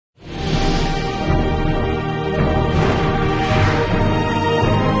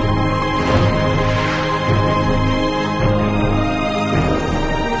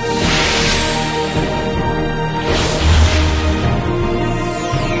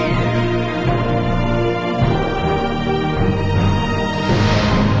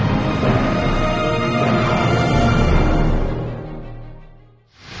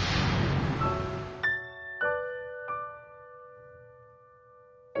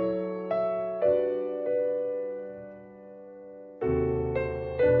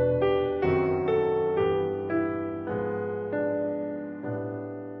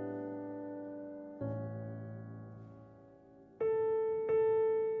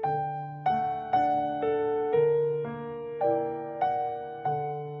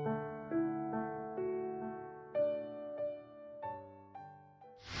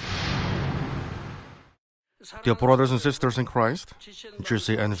Dear brothers and sisters in Christ,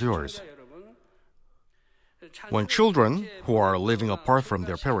 GCNTV viewers, when children who are living apart from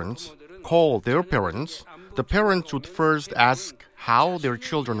their parents call their parents, the parents would first ask how their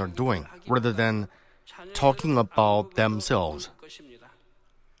children are doing rather than talking about themselves.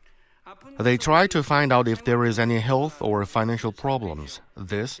 They try to find out if there is any health or financial problems.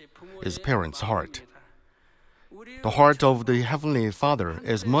 This is parents' heart. The heart of the Heavenly Father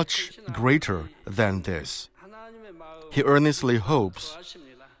is much greater than this. He earnestly hopes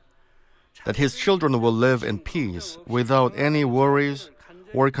that His children will live in peace without any worries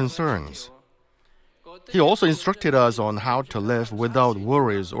or concerns. He also instructed us on how to live without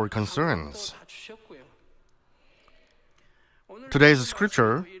worries or concerns. Today's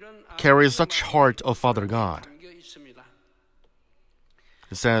scripture carries such heart of Father God.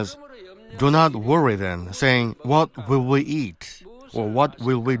 It says, "Do not worry then, saying, 'What will we eat? Or what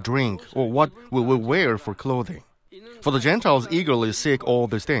will we drink? Or what will we wear for clothing?' For the Gentiles eagerly seek all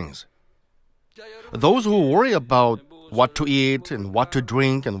these things." Those who worry about what to eat and what to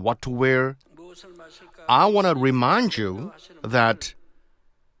drink and what to wear, I want to remind you that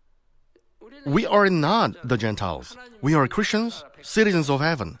we are not the Gentiles. We are Christians, citizens of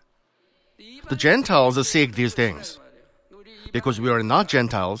heaven. The Gentiles seek these things. Because we are not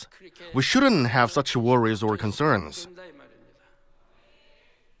Gentiles, we shouldn't have such worries or concerns.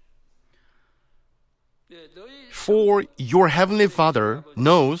 For your Heavenly Father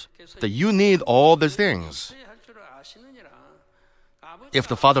knows that you need all these things. If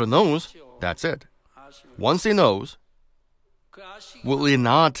the Father knows, that's it. Once He knows, will He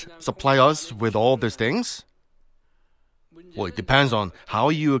not supply us with all these things? Well, it depends on how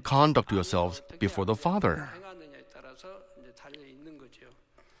you conduct yourselves before the Father.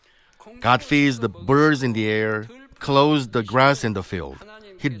 God feeds the birds in the air, clothes the grass in the field.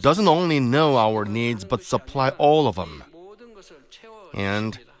 He doesn't only know our needs, but supply all of them.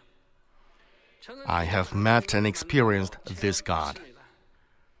 And I have met and experienced this God.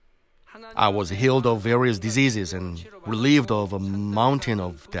 I was healed of various diseases and relieved of a mountain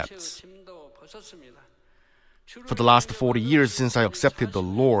of debts. For the last 40 years since I accepted the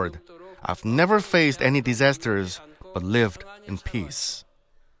Lord, I've never faced any disasters, but lived in peace.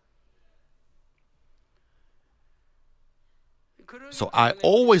 So I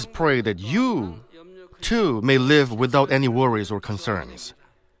always pray that you, too, may live without any worries or concerns.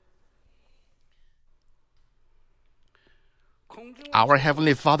 Our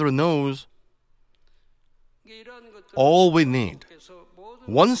Heavenly Father knows all we need.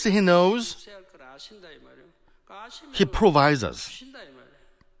 Once He knows, He provides us.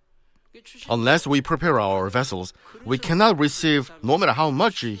 Unless we prepare our vessels, we cannot receive no matter how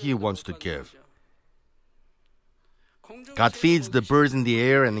much He wants to give. God feeds the birds in the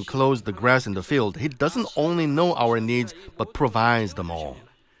air and clothes the grass in the field. He doesn't only know our needs, but provides them all.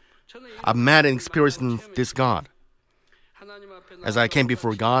 I've met and experienced this God. As I came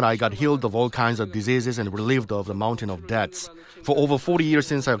before God, I got healed of all kinds of diseases and relieved of the mountain of debts. For over 40 years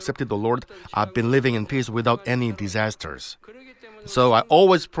since I accepted the Lord, I've been living in peace without any disasters. So I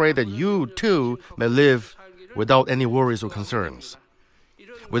always pray that you too may live without any worries or concerns.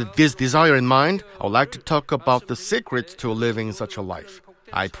 With this desire in mind, I would like to talk about the secrets to living such a life.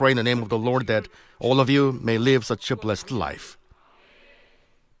 I pray in the name of the Lord that all of you may live such a blessed life.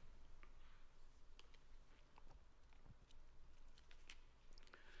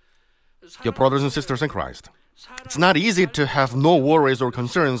 Dear brothers and sisters in Christ, it's not easy to have no worries or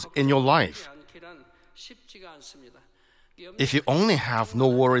concerns in your life. If you only have no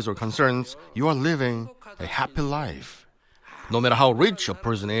worries or concerns, you are living a happy life. No matter how rich a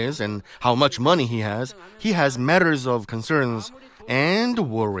person is and how much money he has matters of concerns and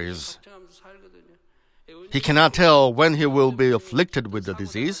worries. He cannot tell when he will be afflicted with a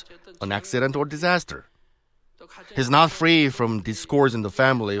disease, an accident, or disaster. He's not free from discords in the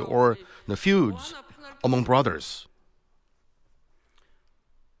family or the feuds among brothers.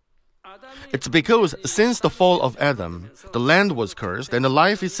 It's because since the fall of Adam, the land was cursed and the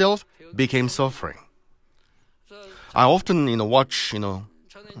life itself became suffering. I often, watch,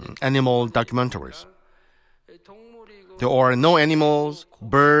 animal documentaries. There are no animals,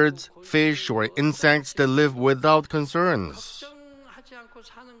 birds, fish, or insects that live without concerns.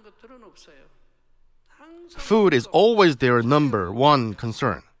 Food is always their number one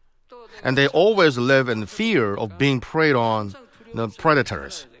concern. And they always live in fear of being preyed on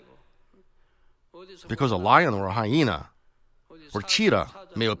predators. Because a lion or a hyena or cheetah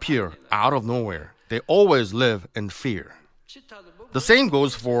may appear out of nowhere, they always live in fear. The same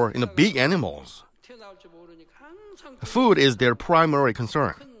goes for big animals. Food is their primary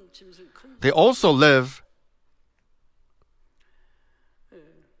concern. They also live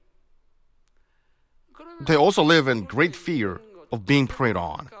they also live in great fear of being preyed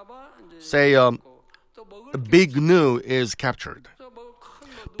on. Say, a big gnu is captured,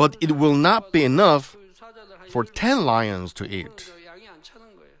 but it will not be enough for 10 lions to eat.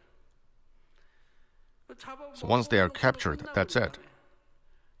 So once they are captured, that's it.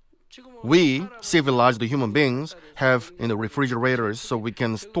 We, civilized human beings, have in the refrigerators so we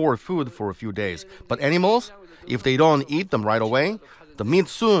can store food for a few days. But animals, if they don't eat them right away, the meat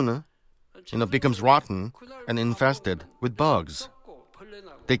soon, becomes rotten and infested with bugs.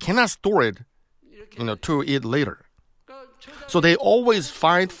 They cannot store it, to eat later. So they always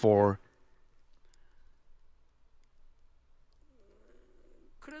fight for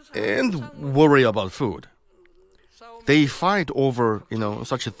and worry about food. They fight over,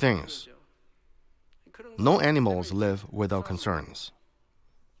 such things. No animals live without concerns.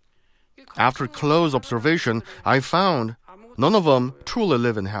 After close observation, I found none of them truly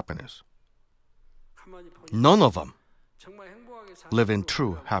live in happiness. None of them live in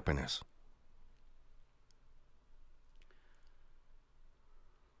true happiness.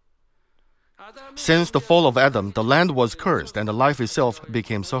 Since the fall of Adam, the land was cursed and the life itself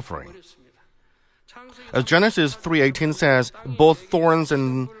became suffering. As Genesis 3:18 says, both thorns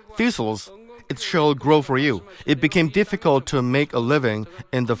and thistles it shall grow for you. It became difficult to make a living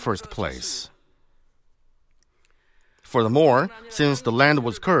in the first place. Furthermore, since the land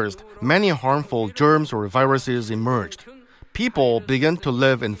was cursed, many harmful germs or viruses emerged. People began to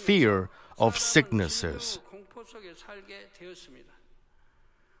live in fear of sicknesses.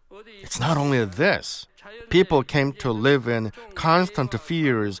 It's not only this. People came to live in constant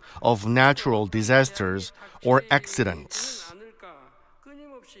fears of natural disasters or accidents.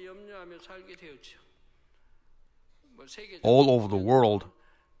 All over the world,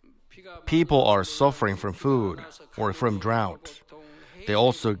 people are suffering from food or from drought. They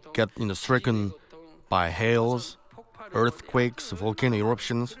also get stricken by hails, earthquakes, volcano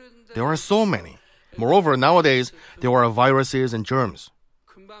eruptions. There are so many. Moreover, nowadays, there are viruses and germs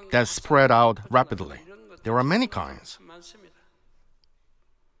that spread out rapidly. There are many kinds.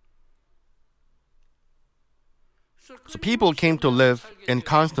 So people came to live in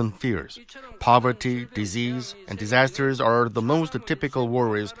constant fears. Poverty, disease, and disasters are the most typical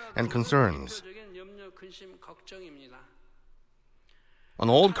worries and concerns. An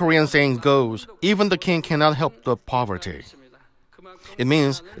old Korean saying goes, even the king cannot help the poverty. It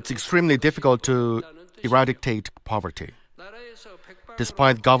means it's extremely difficult to eradicate poverty.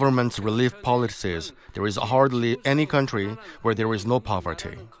 Despite government's relief policies, there is hardly any country where there is no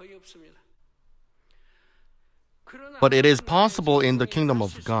poverty. But it is possible in the kingdom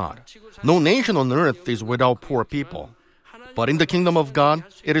of God. No nation on earth is without poor people. But in the kingdom of God,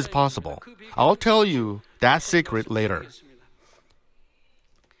 it is possible. I'll tell you that secret later.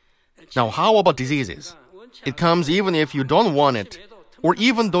 Now, how about diseases? It comes even if you don't want it, or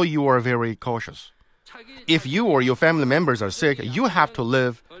even though you are very cautious. If you or your family members are sick, you have to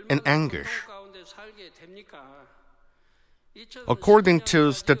live in anguish. According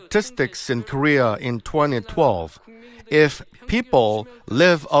to statistics in Korea in 2012, if people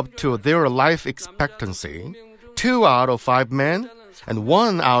live up to their life expectancy, 2 out of 5 men and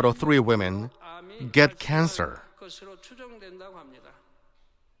 1 out of 3 women get cancer.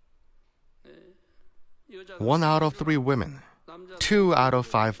 1 out of 3 women, 2 out of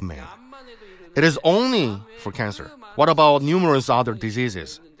 5 men. It is only for cancer. What about numerous other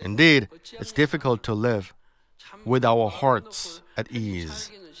diseases? Indeed, it's difficult to live with our hearts at ease,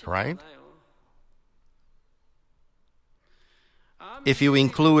 right? If you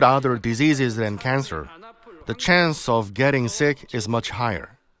include other diseases than cancer, the chance of getting sick is much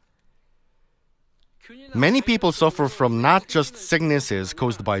higher. Many people suffer from not just sicknesses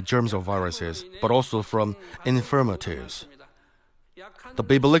caused by germs or viruses, but also from infirmities. The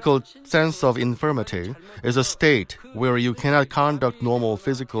biblical sense of infirmity is a state where you cannot conduct normal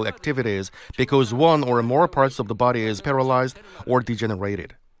physical activities because one or more parts of the body is paralyzed or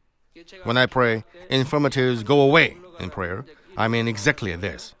degenerated. When I pray, infirmities go away in prayer, I mean exactly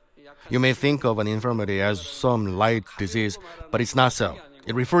this. You may think of an infirmity as some light disease, but it's not so.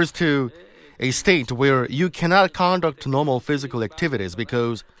 It refers to a state where you cannot conduct normal physical activities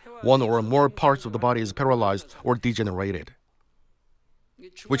because one or more parts of the body is paralyzed or degenerated,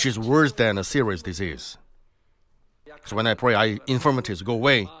 which is worse than a serious disease. So when I pray, infirmities go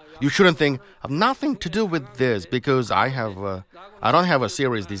away, you shouldn't think, I have nothing to do with this because I don't have a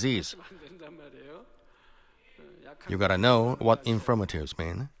serious disease. You gotta know what infirmities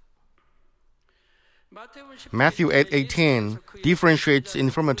mean. Matthew 8:18 differentiates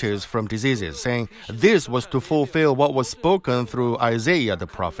infirmities from diseases, saying, this was to fulfill what was spoken through Isaiah the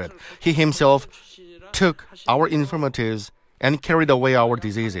prophet. He himself took our infirmities and carried away our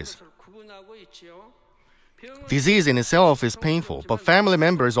diseases. Disease in itself is painful, but family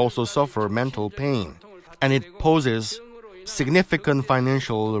members also suffer mental pain, and it poses significant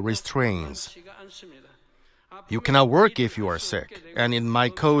financial restraints. You cannot work if you are sick, and it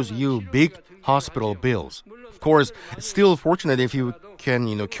might cause you big hospital bills. Of course, it's still fortunate if you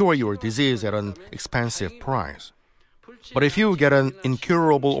can, cure your disease at an expensive price. But if you get an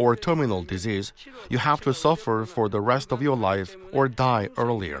incurable or terminal disease, you have to suffer for the rest of your life or die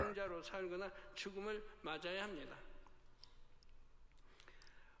earlier.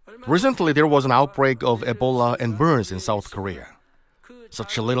 Recently, there was an outbreak of Ebola and MERS in South Korea.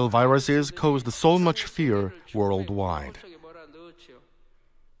 Such little viruses caused so much fear worldwide.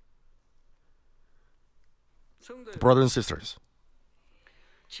 Brothers and sisters,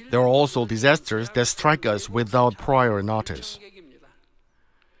 there are also disasters that strike us without prior notice.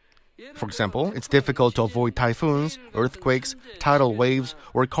 For example, it's difficult to avoid typhoons, earthquakes, tidal waves,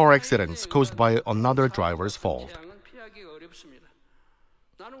 or car accidents caused by another driver's fault.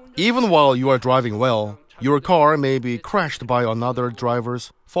 Even while you are driving well, your car may be crashed by another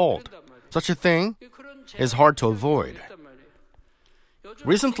driver's fault. Such a thing is hard to avoid.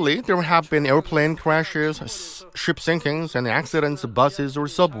 Recently, there have been airplane crashes, ship sinkings, and accidents of buses or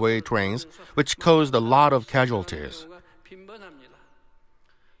subway trains, which caused a lot of casualties.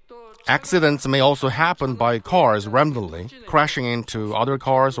 Accidents may also happen by cars randomly crashing into other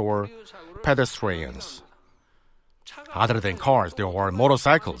cars or pedestrians. Other than cars, there are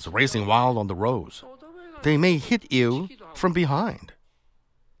motorcycles racing wild on the roads. They may hit you from behind.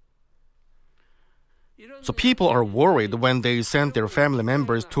 So people are worried when they send their family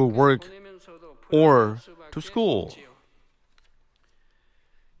members to work or to school.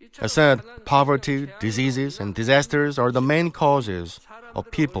 As said, poverty, diseases, and disasters are the main causes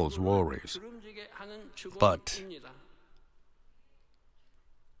of people's worries. But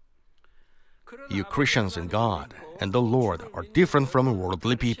you Christians in God and the Lord are different from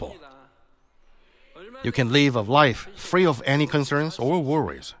worldly people. You can live a life free of any concerns or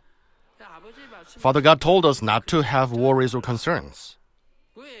worries. Father God told us not to have worries or concerns.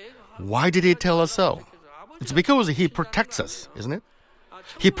 Why did He tell us so? It's because He protects us, isn't it?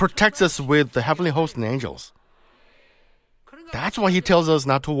 He protects us with the heavenly host and angels. That's why He tells us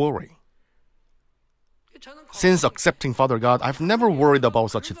not to worry. Since accepting Father God, I've never worried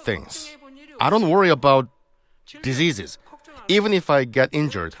about such things. I don't worry about diseases. Even if I get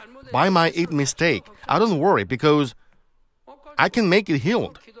injured by my mistake, I don't worry because I can make it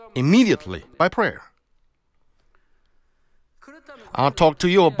healed immediately by prayer. I'll talk to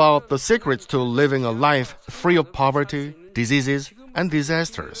you about the secrets to living a life free of poverty, diseases, and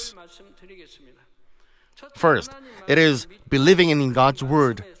disasters. First, it is believing in God's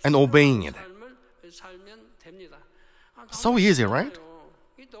word and obeying it. So easy, right?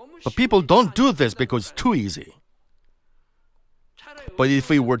 But people don't do this because it's too easy. But if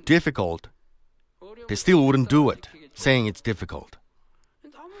it were difficult, they still wouldn't do it, saying it's difficult.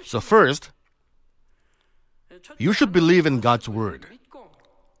 So first, you should believe in God's word.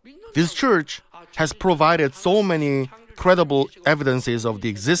 This church has provided so many credible evidences of the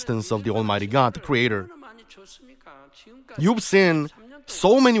existence of the Almighty God, the Creator. You've seen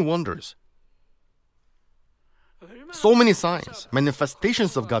so many wonders, so many signs,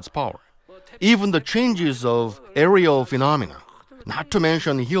 manifestations of God's power, even the changes of aerial phenomena, not to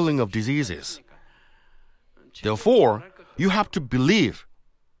mention healing of diseases. Therefore, you have to believe.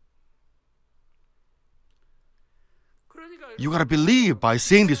 You gotta believe by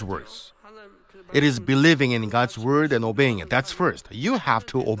saying these words. It is believing in God's word and obeying it. That's first. You have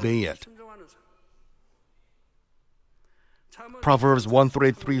to obey it. Proverbs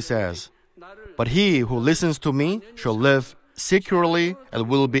 1:3 says, "But he who listens to me shall live securely and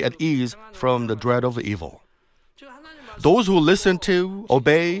will be at ease from the dread of evil." Those who listen to,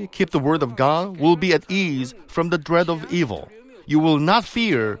 obey, keep the word of God will be at ease from the dread of evil. You will not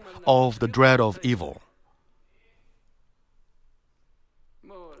fear of the dread of evil.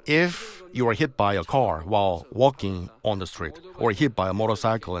 If you are hit by a car while walking on the street or hit by a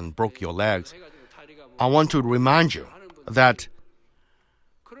motorcycle and broke your legs, I want to remind you that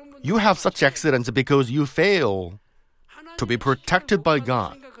you have such accidents because you fail to be protected by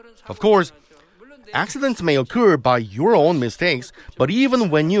God. Of course, accidents may occur by your own mistakes, but even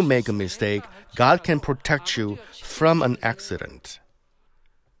when you make a mistake, God can protect you from an accident.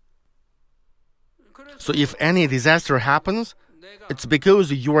 So if any disaster happens, it's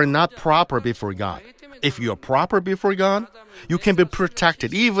because you are not proper before God. If you are proper before God, you can be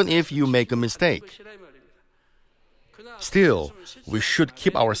protected even if you make a mistake. Still, we should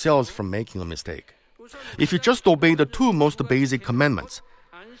keep ourselves from making a mistake. If you just obey the two most basic commandments,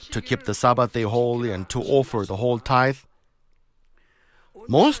 to keep the Sabbath day holy and to offer the whole tithe,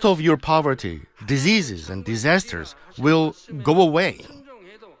 most of your poverty, diseases, and disasters will go away.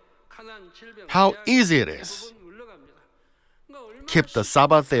 How easy it is. Keep the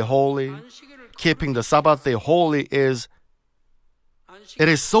Sabbath day holy. Keeping the Sabbath day holy it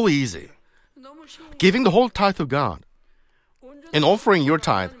is so easy. Giving the whole tithe to God. In offering your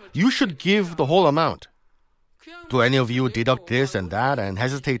tithe, you should give the whole amount. Do any of you deduct this and that and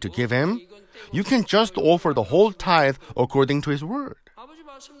hesitate to give Him? You can just offer the whole tithe according to His word.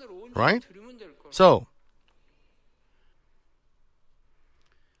 Right? So,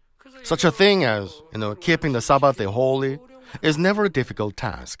 such a thing as, keeping the Sabbath day holy is never a difficult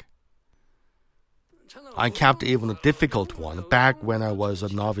task. I kept even a difficult one back when I was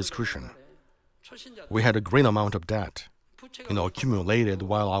a novice Christian. We had a great amount of debt, accumulated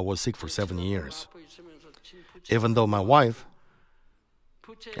while I was sick for 7 years. Even though my wife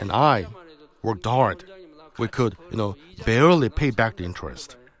and I worked hard, we could, barely pay back the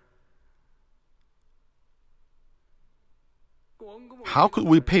interest. How could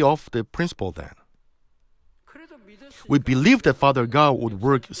we pay off the principal then? We believed that Father God would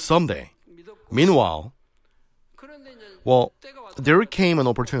work someday. Meanwhile, there came an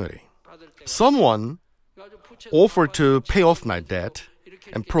opportunity. Someone offered to pay off my debt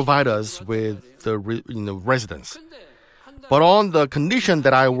and provide us with the residence, but on the condition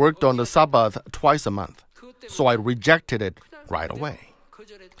that I worked on the Sabbath twice a month. So I rejected it right away,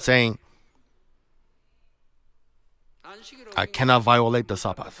 saying, I cannot violate the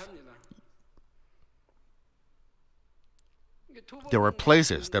Sabbath. There are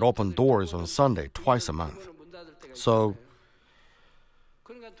places that open doors on Sunday twice a month. So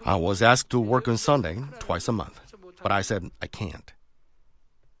I was asked to work on Sunday twice a month, but I said I can't.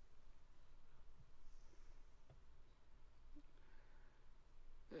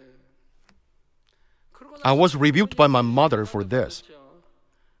 I was rebuked by my mother for this.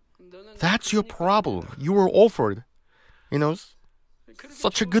 That's your problem. You were offered,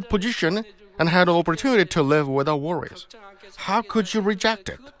 such a good position and had an opportunity to live without worries. How could you reject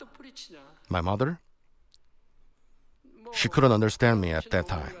it? My mother? She couldn't understand me at that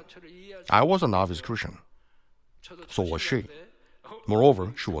time. I was a novice Christian. So was she.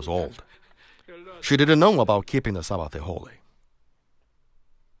 Moreover, she was old. She didn't know about keeping the Sabbath day holy.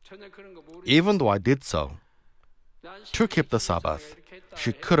 Even though I did so, to keep the Sabbath,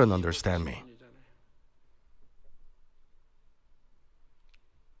 she couldn't understand me.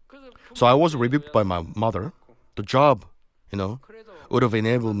 So I was rebuked by my mother. The job, would have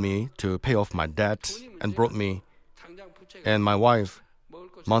enabled me to pay off my debt and brought me and my wife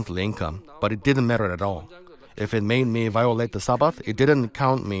monthly income, but it didn't matter at all. If it made me violate the Sabbath, it didn't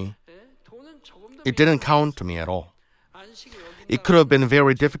count to me at all. It could have been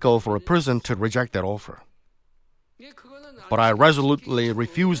very difficult for a person to reject that offer. But I resolutely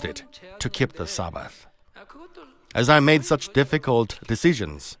refused it to keep the Sabbath. As I made such difficult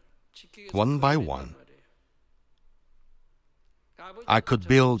decisions, one by one, I could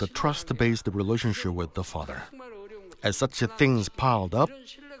build a trust-based relationship with the Father. As such things piled up,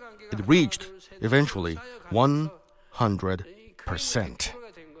 it reached, eventually, 100%.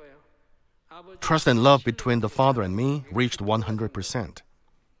 Trust and love between the Father and me reached 100%.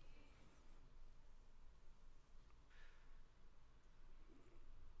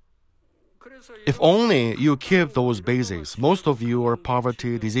 If only you keep those basics, most of your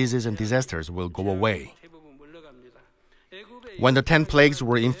poverty, diseases, and disasters will go away. When the 10 plagues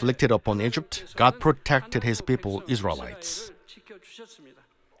were inflicted upon Egypt, God protected His people, Israelites.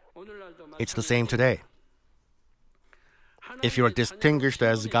 It's the same today. If you are distinguished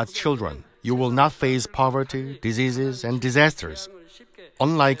as God's children, you will not face poverty, diseases, and disasters,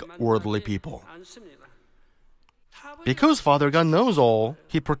 unlike worldly people. Because Father God knows all,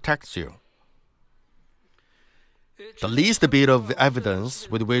 He protects you. The least bit of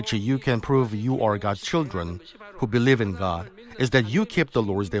evidence with which you can prove you are God's children who believe in God is that you keep the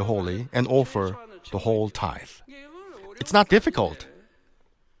Lord's Day holy and offer the whole tithe. It's not difficult.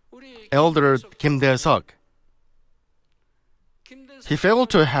 Elder Kim Dae-seok, he failed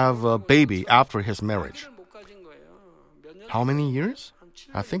to have a baby after his marriage. How many years?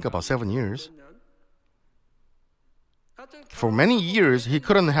 I think about 7 years. For many years, he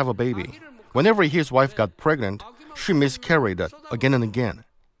couldn't have a baby. Whenever his wife got pregnant, she miscarried again and again.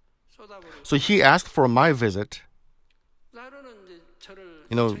 So he asked for my visit.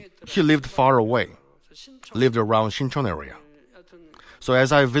 He lived far away, lived around Sinchon area. So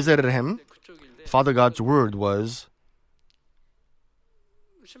as I visited him, Father God's word was,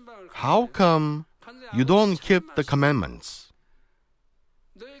 how come You don't keep the commandments.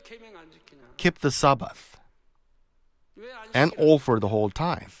 Keep the Sabbath and offer the whole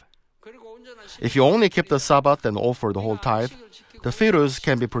tithe. If you only keep the Sabbath and offer the whole tithe, the fetus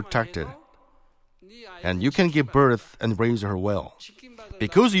can be protected, and you can give birth and raise her well.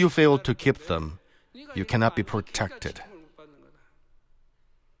 Because you fail to keep them, you cannot be protected.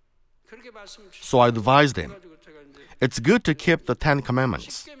 So I advised him, it's good to keep the 10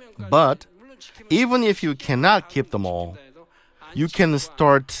 commandments, but even if you cannot keep them all, you can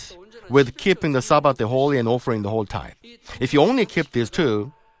start with keeping the Sabbath holy and offering the whole tithe. If you only keep these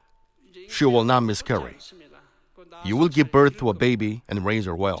two, she will not miscarry. You will give birth to a baby and raise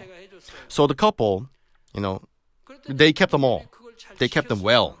her well. So the couple, they kept them all. They kept them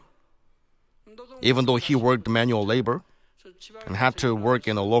well. Even though he worked manual labor and had to work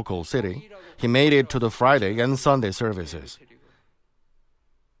in a local city, he made it to the Friday and Sunday services.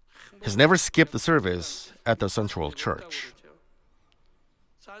 He's never skipped the service at the central church.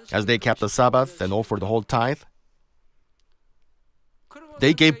 As they kept the Sabbath and offered the whole tithe,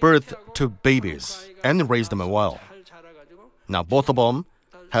 they gave birth to babies and raised them well. Now both of them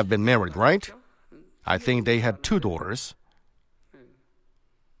have been married, right? I think they had 2 daughters.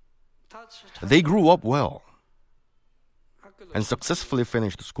 They grew up well and successfully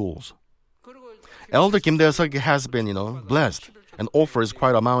finished schools. Elder Kim Dae-seok has been, blessed and offers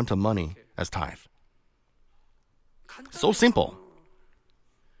quite an amount of money as tithe. So simple.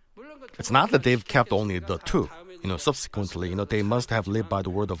 It's not that they've kept only the 2. Subsequently, they must have lived by the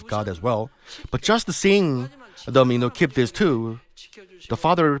word of God as well. But just seeing them, keep these 2, the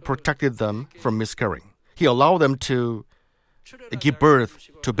Father protected them from miscarrying. He allowed them to give birth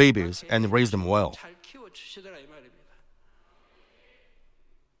to babies and raise them well.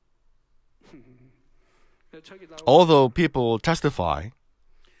 Although people testify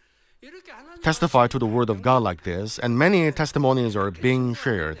to the word of God like this, and many testimonies are being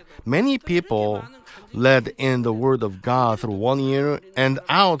shared, many people led in the word of God through one ear and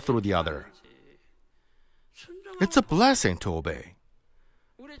out through the other. It's a blessing to obey.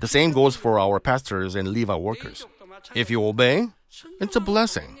 The same goes for our pastors and Levi workers. If you obey, it's a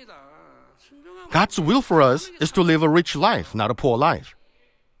blessing. God's will for us is to live a rich life, not a poor life.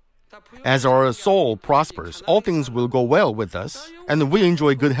 As our soul prospers, all things will go well with us, and we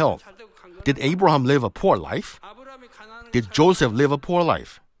enjoy good health. Did Abraham live a poor life? Did Joseph live a poor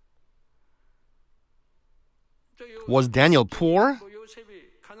life? Was Daniel poor?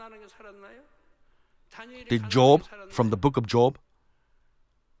 Did Job, from the book of Job,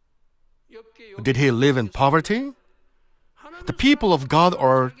 did he live in poverty? The people of God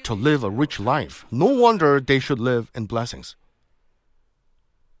are to live a rich life. No wonder they should live in blessings.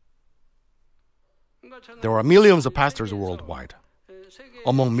 There are millions of pastors worldwide.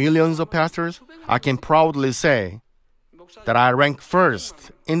 Among millions of pastors, I can proudly say that I rank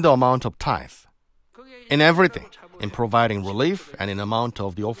first in the amount of tithe, in everything, in providing relief and in amount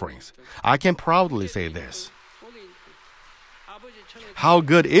of the offerings. I can proudly say this. How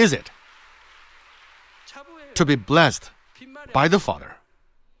good is it to be blessed by the Father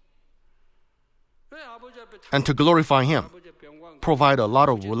and to glorify Him, provide a lot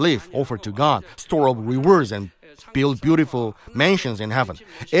of relief offered to God, store up rewards and build beautiful mansions in heaven.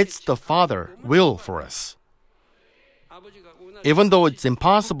 It's the Father's will for us. Even though it's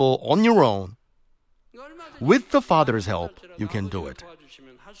impossible on your own, with the Father's help, you can do it.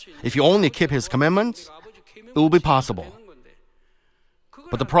 If you only keep His commandments, it will be possible.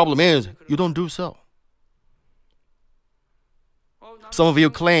 But the problem is, you don't do so. Some of you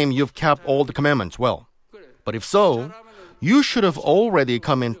claim you've kept all the commandments well. But if so, you should have already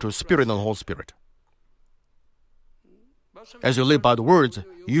come into Spirit and Holy Spirit. As you live by the words,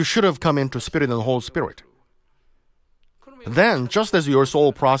 you should have come into Spirit and Holy Spirit. Then, just as your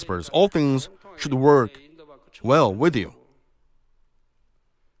soul prospers, all things should work well with you.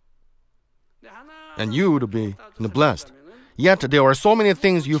 And you to be blessed. Yet there are so many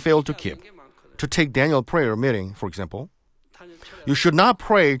things you fail to keep. To take Daniel prayer meeting, for example, you should not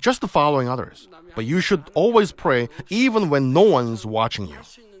pray just following others, but you should always pray even when no one's watching you.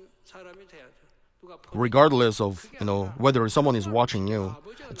 Regardless of, whether someone is watching you,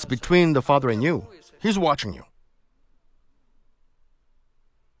 it's between the Father and you. He's watching you.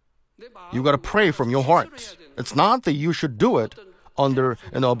 You got to pray from your heart. It's not that you should do it under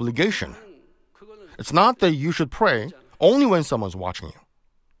an obligation. It's not that you should pray only when someone's watching you.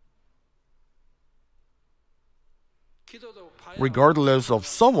 Regardless of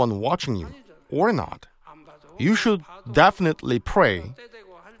someone watching you or not, you should definitely pray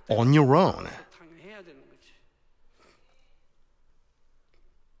on your own.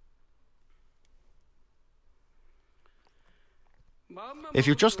 If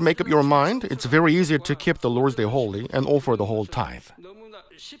you just make up your mind, it's very easy to keep the Lord's Day holy and offer the whole tithe.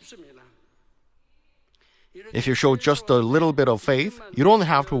 If you show just a little bit of faith, you don't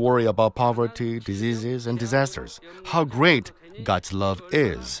have to worry about poverty, diseases, and disasters. How great God's love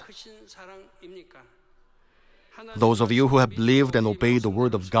is. Those of you who have believed and obeyed the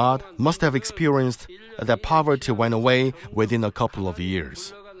word of God must have experienced that poverty went away within a couple of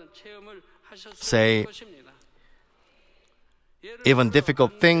years. Say, even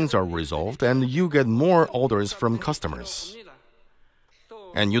difficult things are resolved and you get more orders from customers.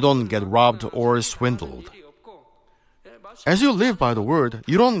 And you don't get robbed or swindled. As you live by the word,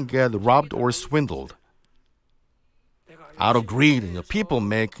 you don't get robbed or swindled. Out of greed, people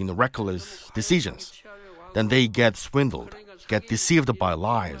make reckless decisions. Then they get swindled, get deceived by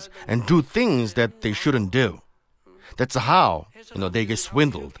lies, and do things that they shouldn't do. That's how, they get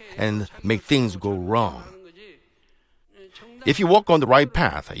swindled and make things go wrong. If you walk on the right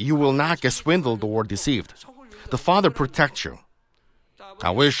path, you will not get swindled or deceived. The Father protects you. I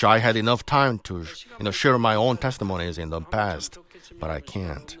wish I had enough time to, share my own testimonies in the past, but I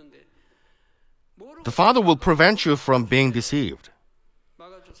can't. The Father will prevent you from being deceived.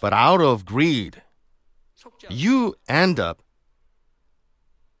 But out of greed, you end up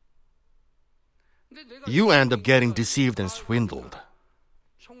getting deceived and swindled.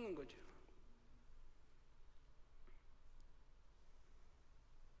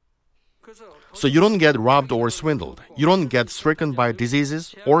 So you don't get robbed or swindled. You don't get stricken by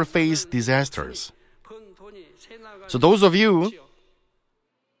diseases or face disasters. So those of you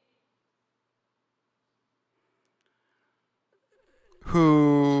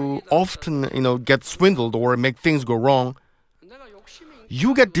who often, get swindled or make things go wrong,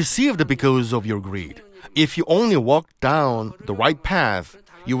 you get deceived because of your greed. If you only walk down the right path,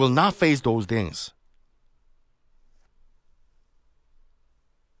 you will not face those things.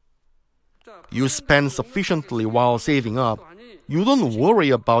 You spend sufficiently while saving up. You don't worry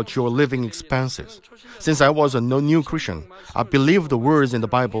about your living expenses. Since I was a new Christian, I believed the words in the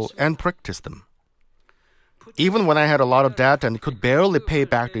Bible and practiced them. Even when I had a lot of debt and could barely pay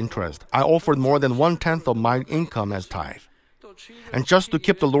back the interest, I offered more than 1/10 of my income as tithe. And just to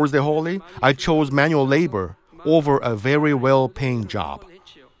keep the Lord's Day holy, I chose manual labor over a very well-paying job.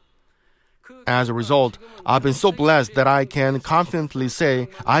 As a result, I've been so blessed that I can confidently say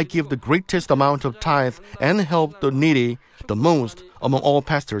I give the greatest amount of tithe and help the needy the most among all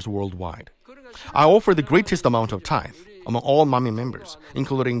pastors worldwide. I offer the greatest amount of tithe among all Manmin members,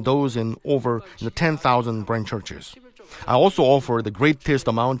 including those in over 10,000 branch churches. I also offer the greatest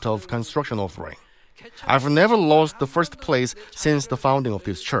amount of construction offering. I've never lost the first place since the founding of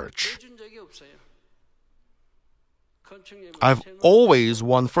this church. I've always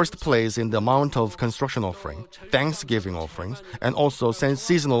won first place in the amount of construction offering, Thanksgiving offerings, and also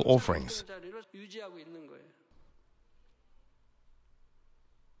seasonal offerings.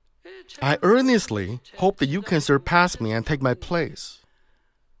 I earnestly hope that you can surpass me and take my place.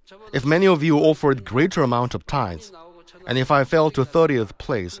 If many of you offered greater amount of tithes, and if I fell to 30th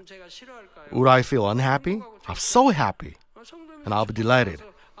place, would I feel unhappy? I'm so happy, and I'll be delighted.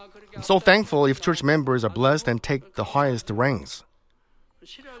 I'm so thankful if church members are blessed and take the highest ranks.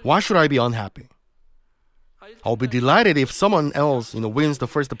 Why should I be unhappy? I'll be delighted if someone else, wins the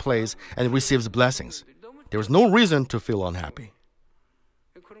first place and receives blessings. There is no reason to feel unhappy.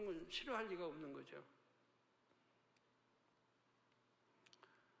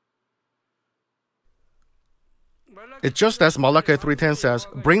 It's just as Malachi 3:10 says,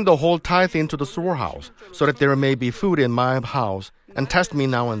 "Bring the whole tithe into the storehouse, so that there may be food in my house, and test me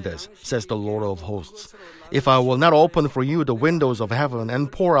now in this, says the Lord of hosts. If I will not open for you the windows of heaven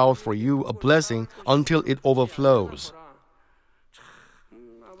and pour out for you a blessing until it overflows."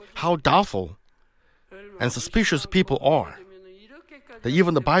 How doubtful and suspicious people are, that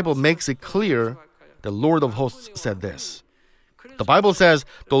even the Bible makes it clear the Lord of hosts said this. The Bible says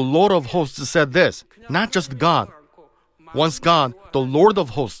the Lord of hosts said this, not just God. Once God, the Lord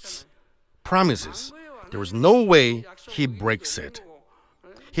of hosts, promises, there is no way He breaks it.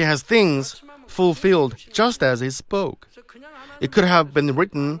 He has things fulfilled just as He spoke. It could have been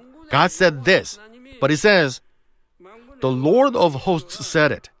written, God said this, but He says, the Lord of hosts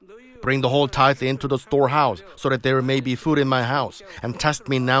said it. Bring the whole tithe into the storehouse, so that there may be food in my house, and test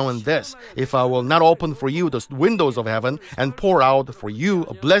me now in this, if I will not open for you the windows of heaven and pour out for you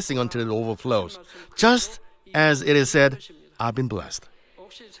a blessing until it overflows. Just as it is said, I've been blessed.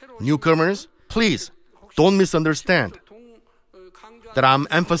 Newcomers, please don't misunderstand that I'm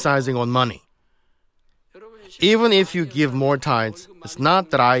emphasizing on money. Even if you give more tithes, it's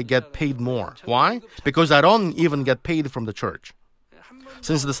not that I get paid more. Why? Because I don't even get paid from the church.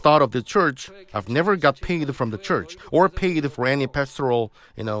 Since the start of the church, I've never got paid from the church or paid for any pastoral,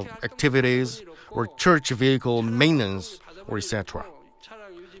 activities or church vehicle maintenance or etc.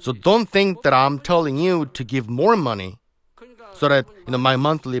 So don't think that I'm telling you to give more money so that my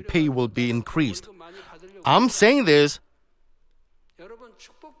monthly pay will be increased. I'm saying this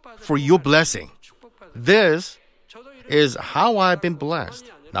for your blessing. This is how I've been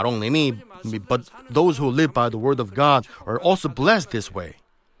blessed. Not only me, but those who live by the word of God are also blessed this way.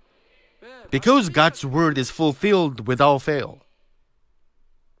 Because God's word is fulfilled without fail.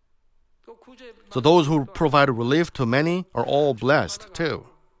 So those who provide relief to many are all blessed too.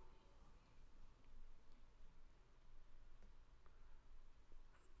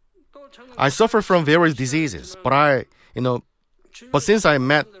 I suffer from various diseases, but since I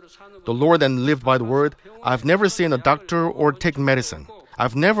met the Lord and lived by the word, I've never seen a doctor or taken medicine.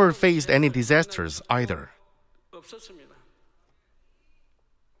 I've never faced any disasters either.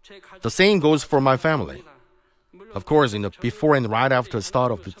 The same goes for my family. Of course, before and right after the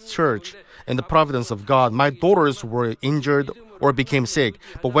start of the church, in the providence of God, my daughters were injured or became sick.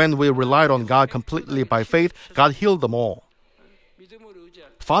 But when we relied on God completely by faith, God healed them all.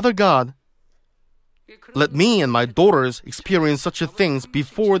 Father God, let me and my daughters experience such things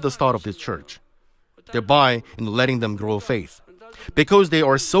before the start of this church, thereby letting them grow faith. Because they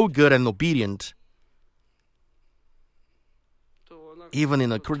are so good and obedient, even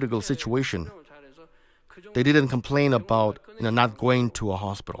in a critical situation, they didn't complain about not going to a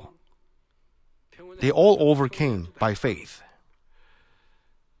hospital. They all overcame by faith.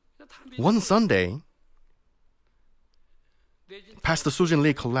 One Sunday, Pastor Sujin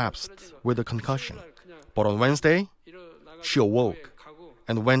Lee collapsed with a concussion. But on Wednesday, she awoke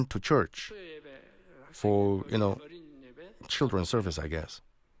and went to church for, children's service, I guess.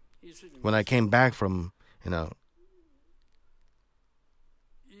 When I came back from,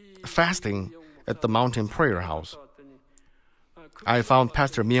 fasting at the mountain prayer house, I found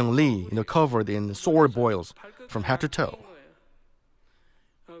Pastor Jaerock Lee, covered in sore boils from head to toe.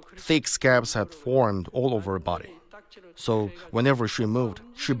 Thick scabs had formed all over her body. So whenever she moved,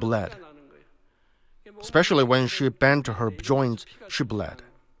 she bled. Especially when she bent her joints, she bled.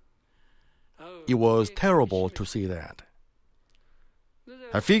 It was terrible to see that.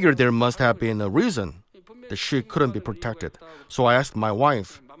 I figured there must have been a reason that she couldn't be protected. So I asked my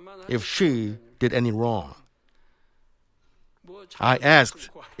wife if she did any wrong. I asked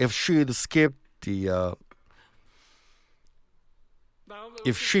if she'd skipped the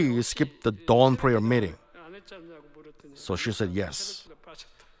dawn prayer meeting. So she said yes.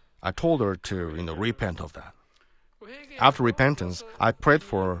 I told her to, repent of that. After repentance, I prayed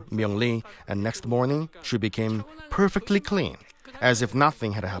for Jaerock Lee, and next morning, she became perfectly clean, as if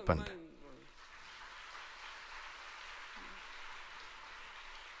nothing had happened.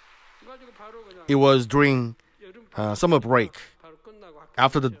 It was during summer break.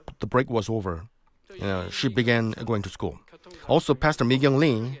 After the break was over, she began going to school. Also, Pastor Jaerock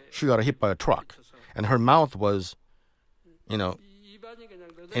Lee, she got hit by a truck, and her mouth was,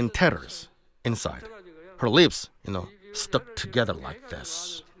 in tatters inside. Her lips, stuck together like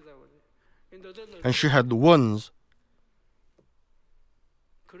this. And she had wounds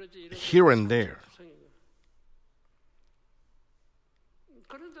here and there.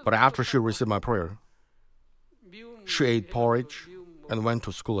 But after she received my prayer, she ate porridge and went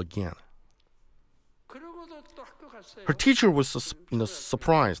to school again. Her teacher was,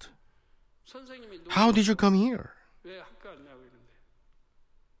 surprised. How did you come here?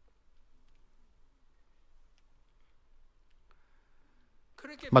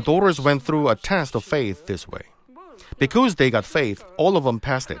 My daughters went through a test of faith this way. Because they got faith, all of them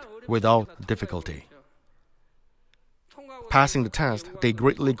passed it without difficulty. Passing the test, they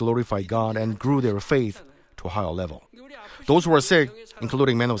greatly glorified God and grew their faith to a higher level. Those who are sick,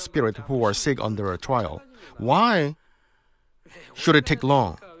 including men of spirit who are sick under a trial, why should it take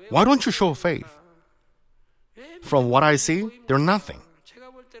long? Why don't you show faith? From what I see, they're nothing.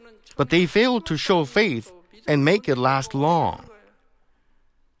 But they fail to show faith and make it last long.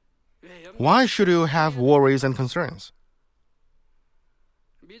 Why should you have worries and concerns?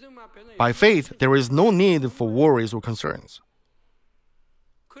 By faith, there is no need for worries or concerns.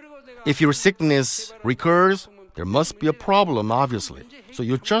 If your sickness recurs, there must be a problem, obviously. So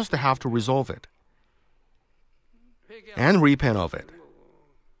you just have to resolve it and repent of it.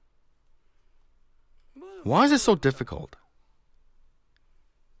 Why is it so difficult?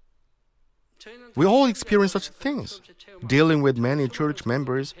 We all experience such things. Dealing with many church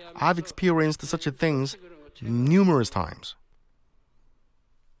members, I've experienced such things numerous times.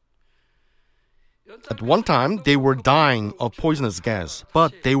 At one time, they were dying of poisonous gas,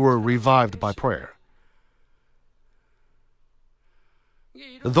 but they were revived by prayer.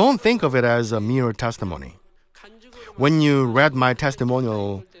 Don't think of it as a mere testimony. When you read my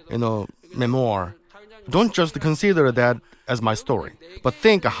testimonial, memoir, don't just consider that as my story, but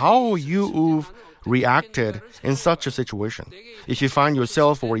think how you've reacted in such a situation. If you find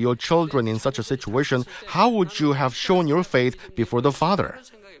yourself or your children in such a situation, how would you have shown your faith before the Father?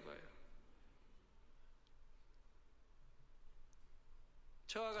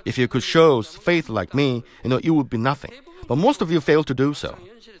 If you could show faith like me, it would be nothing. But most of you fail to do so.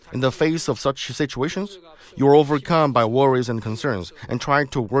 In the face of such situations, you are overcome by worries and concerns and try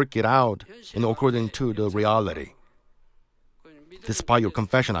to work it out according to the reality. Despite your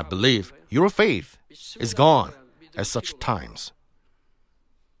confession, I believe your faith is gone at such times.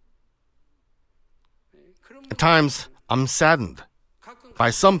 At times, I'm saddened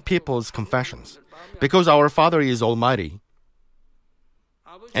by some people's confessions. Because our Father is Almighty,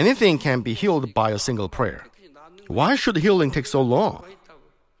 anything can be healed by a single prayer. Why should healing take so long?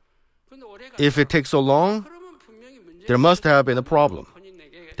 If it takes so long, there must have been a problem.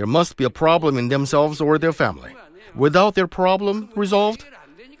 There must be a problem in themselves or their family. Without their problem resolved,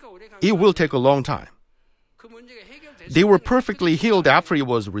 it will take a long time. They were perfectly healed after it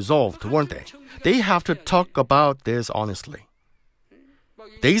was resolved, weren't they? They have to talk about this honestly.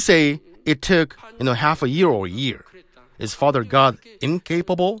 They say it took, half a year or a year. Is Father God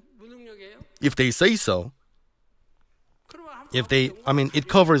incapable? If they say so, it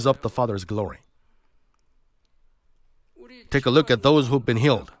covers up the Father's glory. Take a look at those who've been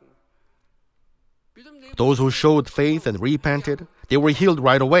healed. Those who showed faith and repented, they were healed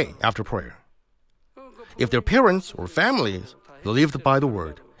right away after prayer. If their parents or families believed by the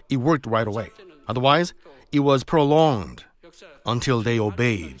word, it worked right away. Otherwise, it was prolonged until they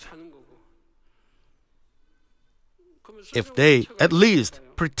obeyed. If they at least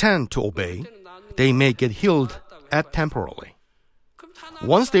pretend to obey, they may get healed temporarily.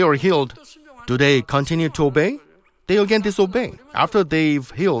 Once they are healed, do they continue to obey? They again disobey. After they've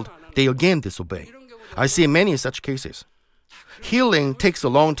healed, they again disobey. I see many such cases. Healing takes a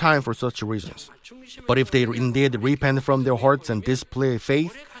long time for such reasons. But if they indeed repent from their hearts and display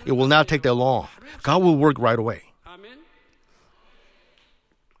faith, it will not take that long. God will work right away.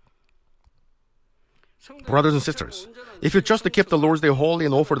 Brothers and sisters, if you just keep the Lord's Day holy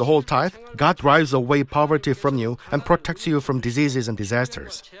and offer the whole tithe, God drives away poverty from you and protects you from diseases and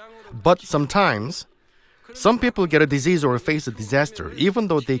disasters. But sometimes, some people get a disease or face a disaster even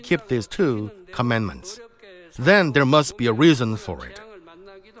though they keep these two commandments. Then there must be a reason for it.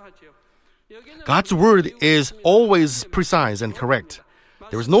 God's word is always precise and correct.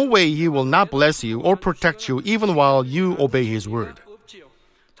 There is no way He will not bless you or protect you even while you obey His word.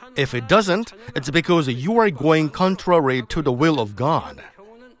 If it doesn't, it's because you are going contrary to the will of God.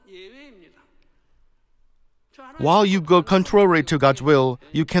 While you go contrary to God's will,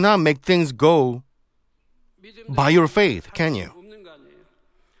 you cannot make things go by your faith, can you?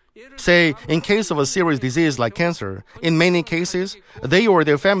 Say, in case of a serious disease like cancer, in many cases, they or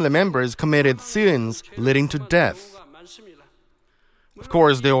their family members committed sins leading to death. Of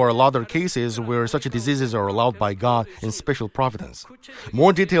course, there are a lot of cases where such diseases are allowed by God in special providence.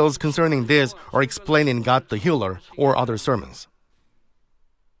 More details concerning this are explained in God the Healer or other sermons.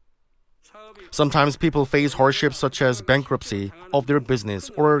 Sometimes people face hardships such as bankruptcy of their business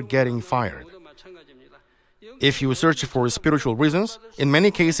or getting fired. If you search for spiritual reasons, in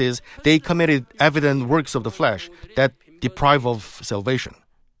many cases, they committed evident works of the flesh that deprive of salvation.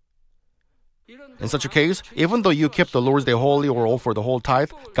 In such a case, even though you keep the Lord's Day holy or offer the whole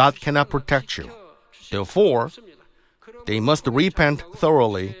tithe, God cannot protect you. Therefore, they must repent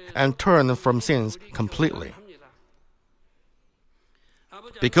thoroughly and turn from sins completely.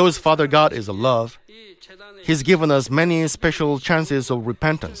 Because Father God is a love, He's given us many special chances of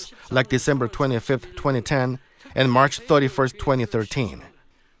repentance, like December 25th, 2010, and March 31st, 2013.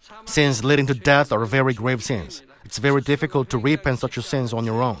 Sins leading to death are very grave sins. It's very difficult to repent such sins on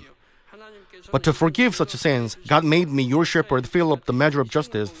your own. But to forgive such sins, God made me your shepherd fill up the measure of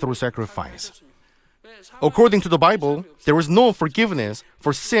justice through sacrifice. According to the Bible, there is no forgiveness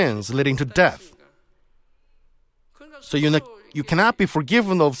for sins leading to death. So you cannot be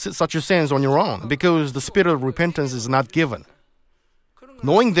forgiven of such sins on your own because the spirit of repentance is not given.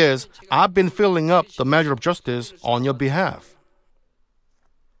 Knowing this, I've been filling up the measure of justice on your behalf.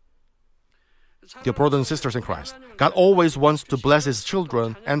 Dear brothers and sisters in Christ, God always wants to bless His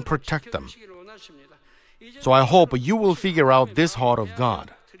children and protect them. So I hope you will figure out this heart of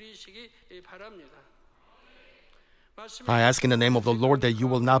God. I ask in the name of the Lord that you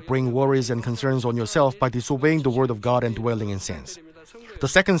will not bring worries and concerns on yourself by disobeying the word of God and dwelling in sins. The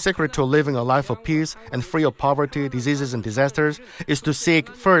second secret to living a life of peace and free of poverty, diseases, and disasters is to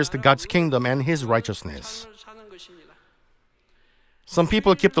seek first God's kingdom and His righteousness. Some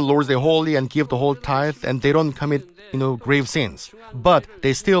people keep the Lord's Day holy and give the whole tithe, and they don't commit, grave sins. But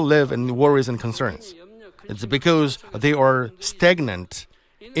they still live in worries and concerns. It's because they are stagnant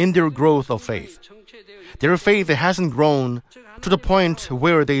in their growth of faith. Their faith hasn't grown to the point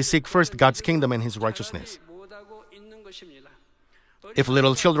where they seek first God's kingdom and His righteousness. If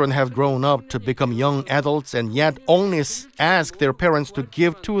little children have grown up to become young adults and yet only ask their parents to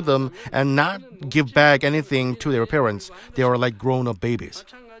give to them and not give back anything to their parents, they are like grown-up babies.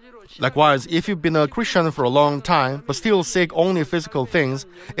 Likewise, if you've been a Christian for a long time but still seek only physical things,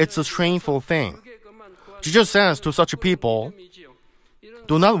 it's a shameful thing. Jesus says to such people,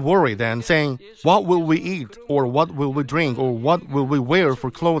 "Do not worry then, saying, 'What will we eat, or what will we drink, or what will we wear for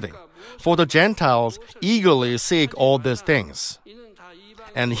clothing?' For the Gentiles eagerly seek all these things."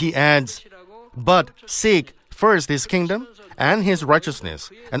 And he adds, "But seek first His kingdom and His righteousness,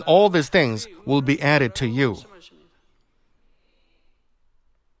 and all these things will be added to you."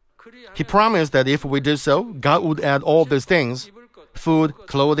 He promised that if we do so, God would add all these things, food,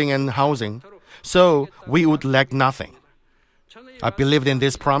 clothing, and housing, so we would lack nothing. I believed in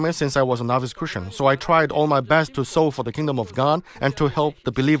this promise since I was a novice Christian, so I tried all my best to sow for the kingdom of God and to help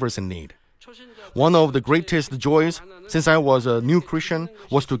the believers in need. One of the greatest joys since I was a new Christian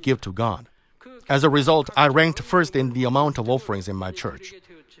was to give to God. As a result, I ranked first in the amount of offerings in my church.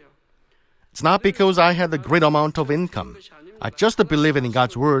 It's not because I had a great amount of income. I just believed in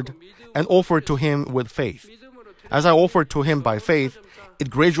God's word and offered to Him with faith. As I offered to Him by faith, it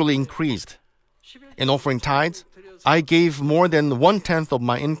gradually increased. In offering tithes, I gave more than 1/10 of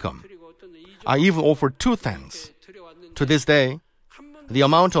my income. I even offered 2/10. To this day, the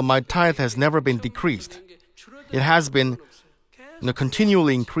amount of my tithe has never been decreased. It has been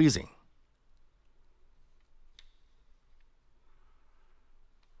continually increasing.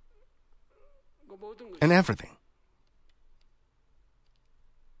 And everything.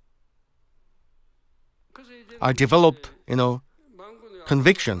 I developed,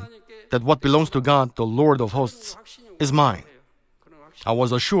 conviction that what belongs to God, the Lord of hosts, is mine. I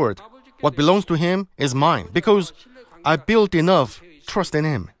was assured what belongs to Him is mine because I built enough trust in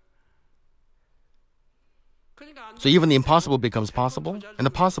Him. So even the impossible becomes possible, and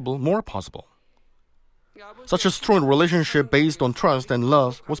the possible more possible. Such a strong relationship based on trust and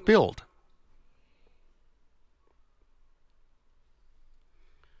love was built.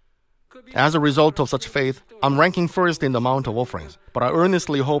 As a result of such faith, I'm ranking first in the amount of offerings, but I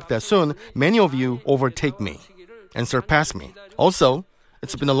earnestly hope that soon many of you overtake me and surpass me. Also,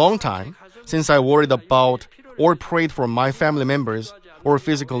 it's been a long time since I worried about or prayed for my family members or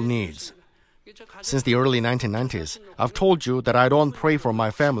physical needs. Since the early 1990s, I've told you that I don't pray for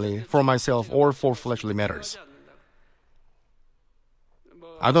my family, for myself, or for fleshly matters.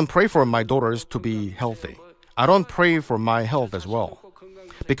 I don't pray for my daughters to be healthy. I don't pray for my health as well,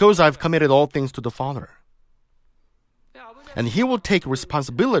 because I've committed all things to the Father. And He will take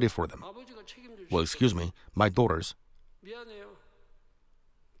responsibility for them. Well, my daughters.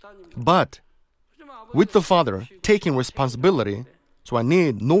 But with the Father taking responsibility, so I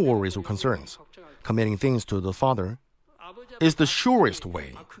need no worries or concerns. Committing things to the Father is the surest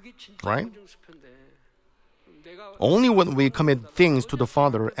way, right? Only when we commit things to the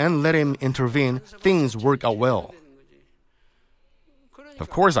Father and let Him intervene, things work out well. Of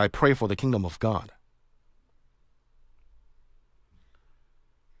course, I pray for the kingdom of God.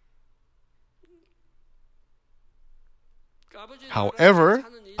 However,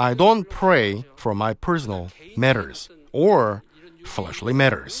 I don't pray for my personal matters or fleshly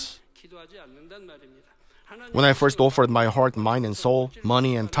matters. When I first offered my heart, mind, and soul,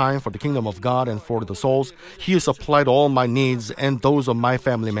 money and time for the kingdom of God and for the souls, He supplied all my needs and those of my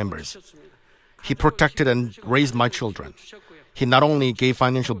family members. He protected and raised my children. He not only gave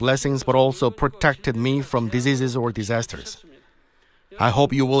financial blessings, but also protected me from diseases or disasters. I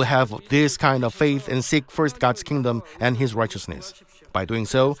hope you will have this kind of faith and seek first God's kingdom and His righteousness. By doing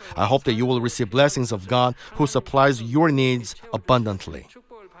so, I hope that you will receive blessings of God who supplies your needs abundantly.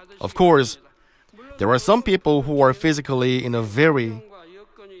 Of course, there are some people who are physically in a very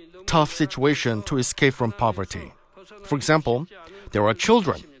tough situation to escape from poverty. For example, there are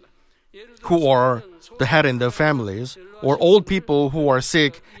children who are the head in their families, or old people who are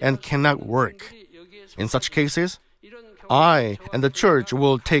sick and cannot work. In such cases, I and the church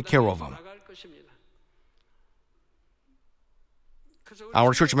will take care of them.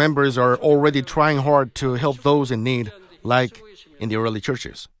 Our church members are already trying hard to help those in need, like in the early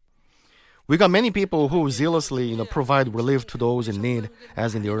churches. We got many people who zealously provide relief to those in need,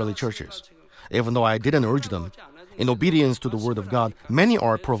 as in the early churches. Even though I didn't urge them, in obedience to the Word of God, many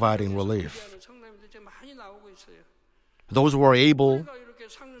are providing relief. Those who are able,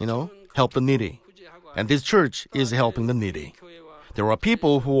 help the needy. And this church is helping the needy. There are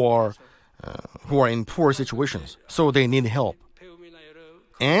people who are in poor situations, so they need help.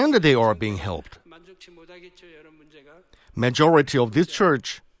 And they are being helped. Majority of this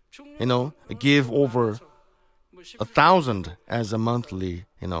church, give over 1,000 as a monthly,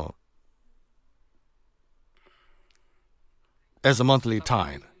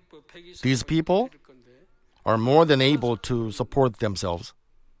 tithe. These people are more than able to support themselves.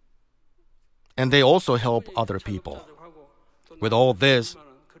 And they also help other people. With all this,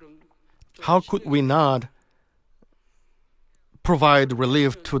 how could we not provide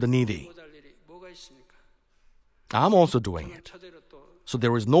relief to the needy? I'm also doing it. So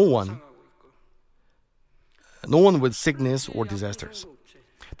there is no one with sickness or disasters.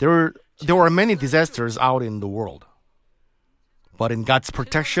 There are many disasters out in the world. But in God's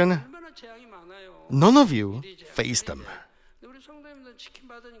protection, none of you face them.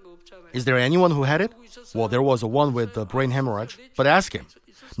 Is there anyone who had it? Well, there was one with the brain hemorrhage, but ask him.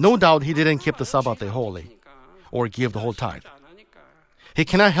 No doubt he didn't keep the Sabbath day holy or give the whole tithe. He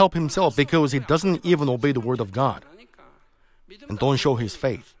cannot help himself because he doesn't even obey the word of God and don't show his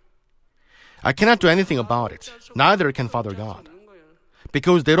faith. I cannot do anything about it. Neither can Father God.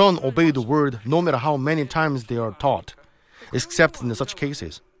 Because they don't obey the word no matter how many times they are taught, except in such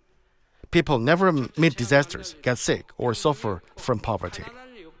cases. People never meet disasters, get sick, or suffer from poverty.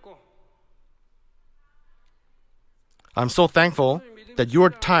 I'm so thankful that your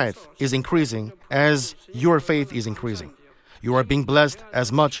tithe is increasing as your faith is increasing. You are being blessed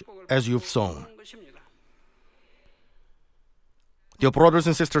as much as you've sown. Dear brothers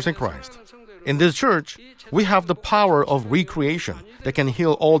and sisters in Christ, in this church, we have the power of recreation that can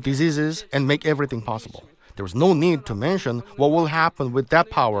heal all diseases and make everything possible. There is no need to mention what will happen with that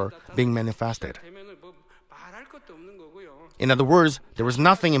power being manifested. In other words, there is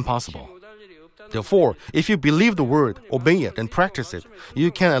nothing impossible. Therefore, if you believe the word, obey it, and practice it, you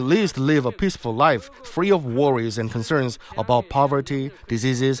can at least live a peaceful life free of worries and concerns about poverty,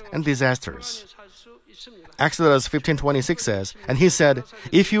 diseases, and disasters. Exodus 15:26 says, "And he said,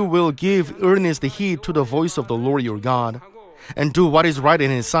 if you will give earnest heed to the voice of the Lord your God, and do what is right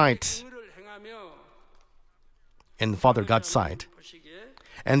in his sight," in Father God's sight,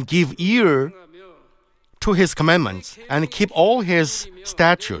 "and give ear to his commandments, and keep all his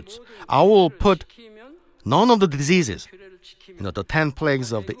statutes, I will put none of the diseases," the 10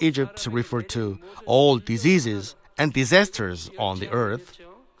 plagues of the Egypt refer to all diseases and disasters on the earth,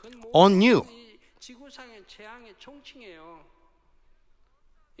 "on you."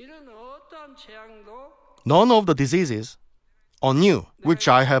 None of the diseases on you, which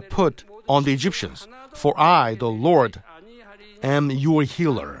I have put on the Egyptians, for I, the Lord, am your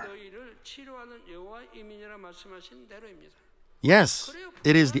healer. Yes,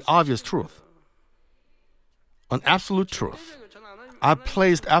 it is the obvious truth. An absolute truth. I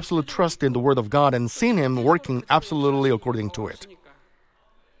placed absolute trust in the Word of God and seen Him working absolutely according to it.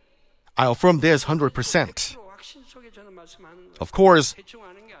 I affirm this 100%. Of course,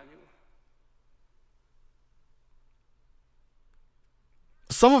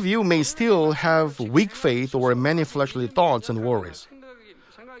 some of you may still have weak faith or many fleshly thoughts and worries.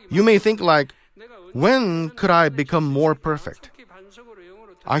 You may think like, when could I become more perfect?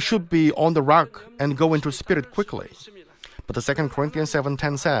 I should be on the rock and go into spirit quickly. But the 2 Corinthians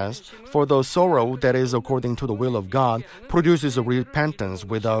 7:10 says, "For the sorrow that is according to the will of God produces a repentance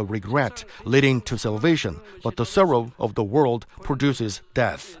without regret, leading to salvation, but the sorrow of the world produces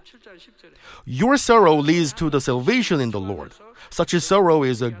death." Your sorrow leads to the salvation in the Lord. Such a sorrow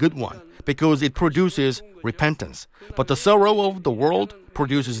is a good one, because it produces repentance. But the sorrow of the world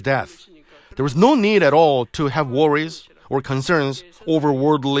produces death. There is no need at all to have worries or concerns over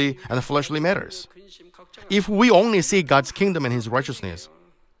worldly and fleshly matters. If we only see God's kingdom and His righteousness,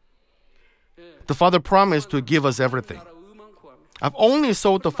 the Father promised to give us everything. I've only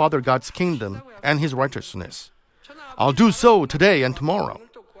sought the Father God's kingdom and His righteousness. I'll do so today and tomorrow.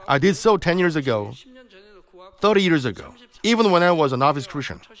 I did so 10 years ago, 30 years ago, even when I was a novice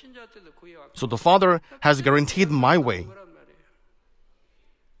Christian. So the Father has guaranteed my way.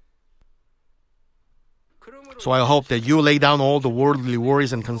 So I hope that you lay down all the worldly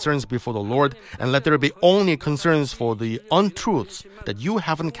worries and concerns before the Lord, and let there be only concerns for the untruths that you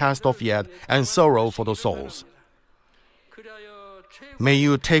haven't cast off yet, and sorrow for the souls. May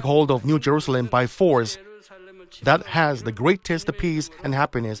you take hold of New Jerusalem by force that has the greatest peace and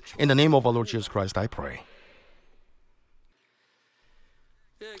happiness. In the name of our Lord Jesus Christ, I pray.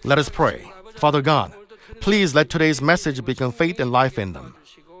 Let us pray. Father God, please let today's message become faith and life in them.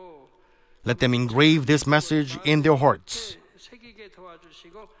 Let them engrave this message in their hearts.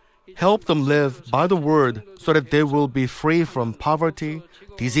 Help them live by the word so that they will be free from poverty,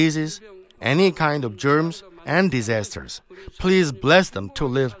 diseases, any kind of germs and disasters. Please bless them to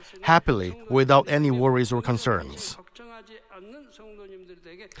live happily without any worries or concerns.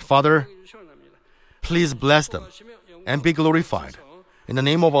 Father, please bless them and be glorified. In the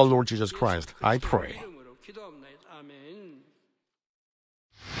name of our Lord Jesus Christ, I pray.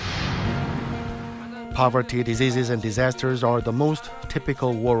 Poverty, diseases, and disasters are the most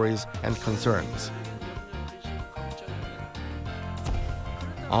typical worries and concerns.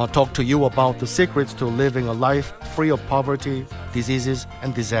 I'll talk to you about the secrets to living a life free of poverty, diseases,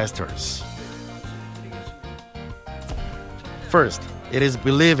 and disasters. First, it is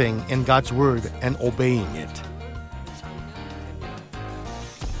believing in God's word and obeying it.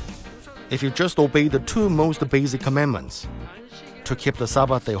 If you just obey the two most basic commandments, to keep the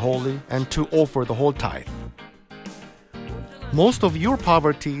Sabbath day holy and to offer the whole tithe, most of your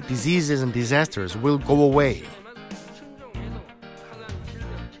poverty, diseases, and disasters will go away.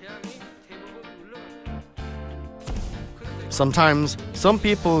 Sometimes, some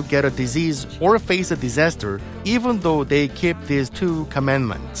people get a disease or face a disaster even though they keep these two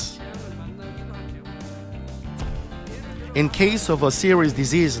commandments. In case of a serious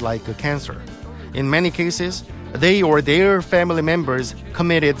disease like cancer, in many cases, they or their family members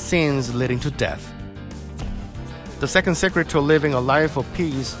committed sins leading to death. The second secret to living a life of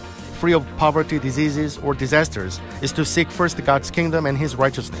peace, free of poverty, diseases, or disasters, is to seek first God's kingdom and His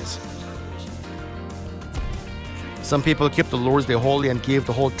righteousness. Some people keep the Lord's Day holy and give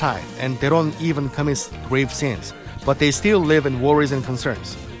the whole tithe, and they don't even commit grave sins, but they still live in worries and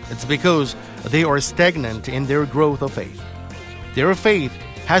concerns. It's because they are stagnant in their growth of faith. Their faith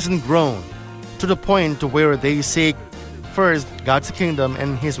hasn't grown to the point where they seek first God's kingdom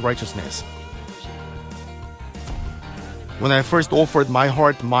and His righteousness. When I first offered my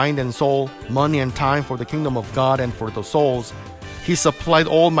heart, mind, and soul, money and time for the kingdom of God and for the souls, He supplied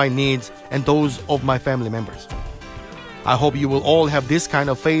all my needs and those of my family members. I hope you will all have this kind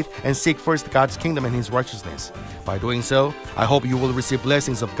of faith and seek first God's kingdom and His righteousness. By doing so, I hope you will receive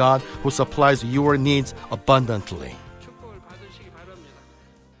blessings of God who supplies your needs abundantly.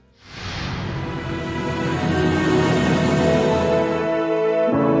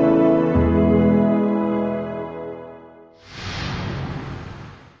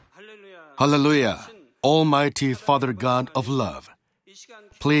 Hallelujah, Almighty Father God of love.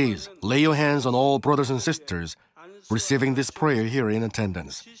 Please lay your hands on all brothers and sisters receiving this prayer here in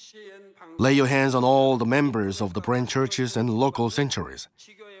attendance. Lay your hands on all the members of the branch churches and local sanctuaries,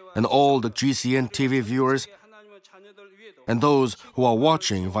 and all the GCNTV viewers, and those who are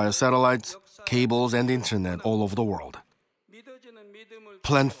watching via satellites, cables, and internet all over the world.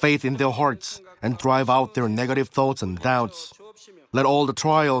 Plant faith in their hearts and drive out their negative thoughts and doubts. Let all the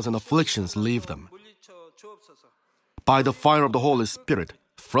trials and afflictions leave them. By the fire of the Holy Spirit,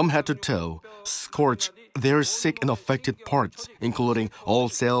 from head to toe, scorch their sick and affected parts, including all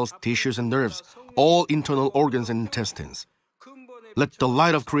cells, tissues, and nerves, all internal organs and intestines. Let the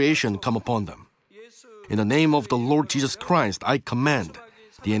light of creation come upon them. In the name of the Lord Jesus Christ, I command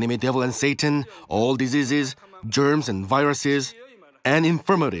the enemy devil and Satan, all diseases, germs, and viruses, and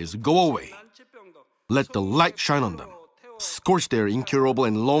infirmities go away. Let the light shine on them. Scorch their incurable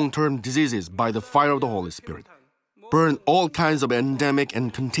and long-term diseases by the fire of the Holy Spirit. Burn all kinds of endemic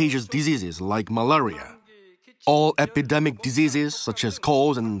and contagious diseases like malaria. All epidemic diseases such as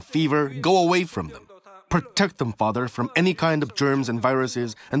colds and fever go away from them. Protect them, Father, from any kind of germs and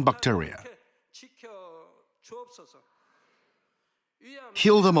viruses and bacteria.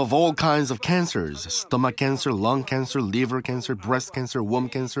 Heal them of all kinds of cancers: stomach cancer, lung cancer, liver cancer, breast cancer, womb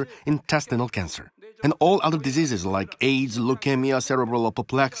cancer, intestinal cancer, and all other diseases like AIDS, leukemia, cerebral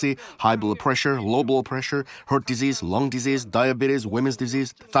apoplexy, high blood pressure, low blood pressure, heart disease, lung disease, diabetes, women's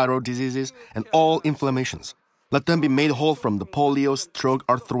disease, thyroid diseases, and all inflammations. Let them be made whole from the polio, stroke,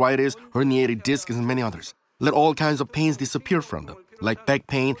 arthritis, herniated discs, and many others. Let all kinds of pains disappear from them, like back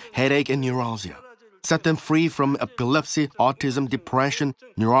pain, headache, and neuralgia. Set them free from epilepsy, autism, depression,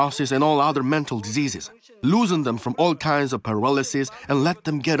 neurosis, and all other mental diseases. Loosen them from all kinds of paralysis and let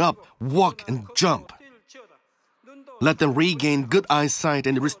them get up, walk, and jump. Let them regain good eyesight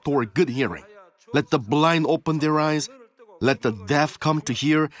and restore good hearing. Let the blind open their eyes. Let the deaf come to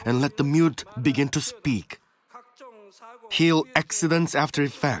hear, and let the mute begin to speak. Heal accidents after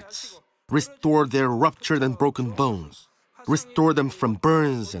effects. Restore their ruptured and broken bones. Restore them from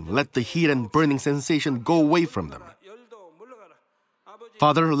burns and let the heat and burning sensation go away from them.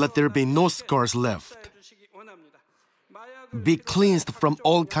 Father, let there be no scars left. Be cleansed from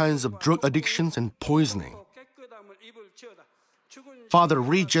all kinds of drug addictions and poisoning. Father,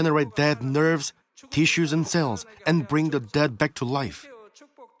 regenerate dead nerves, tissues, and cells, and bring the dead back to life.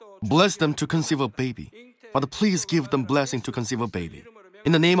 Bless them to conceive a baby. Father, please give them blessing to conceive a baby.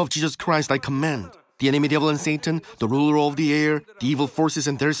 In the name of Jesus Christ, I command the enemy devil and Satan, the ruler of the air, the evil forces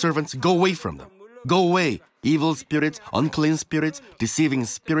and their servants, go away from them. Go away, evil spirits, unclean spirits, deceiving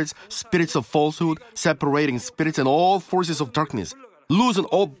spirits, spirits of falsehood, separating spirits, and all forces of darkness. Loosen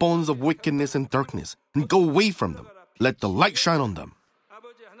all bonds of wickedness and darkness, and go away from them. Let the light shine on them.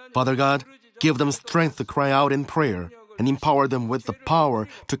 Father God, give them strength to cry out in prayer, and empower them with the power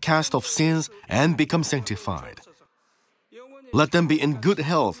to cast off sins and become sanctified. Let them be in good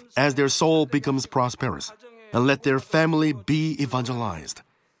health as their soul becomes prosperous, and let their family be evangelized.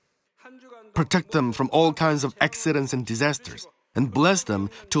 Protect them from all kinds of accidents and disasters, and bless them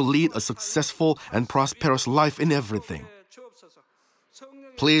to lead a successful and prosperous life in everything.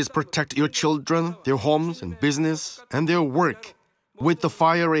 Please protect your children, their homes and business, and their work with the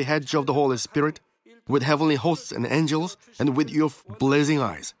fiery hedge of the Holy Spirit, with heavenly hosts and angels, and with your blazing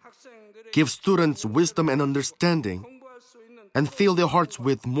eyes. Give students wisdom and understanding, and fill their hearts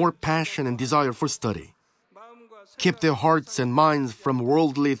with more passion and desire for study. Keep their hearts and minds from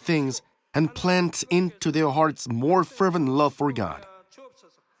worldly things, and plant into their hearts more fervent love for God.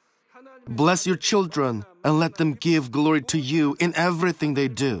 Bless your children and let them give glory to you in everything they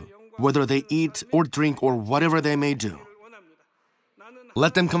do, whether they eat or drink or whatever they may do.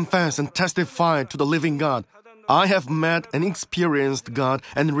 Let them confess and testify to the living God. I have met and experienced God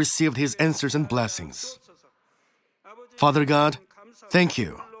and received His answers and blessings. Father God, thank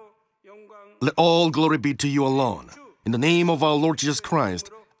you. Let all glory be to you alone. In the name of our Lord Jesus Christ,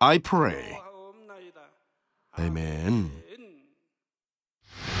 I pray. Amen.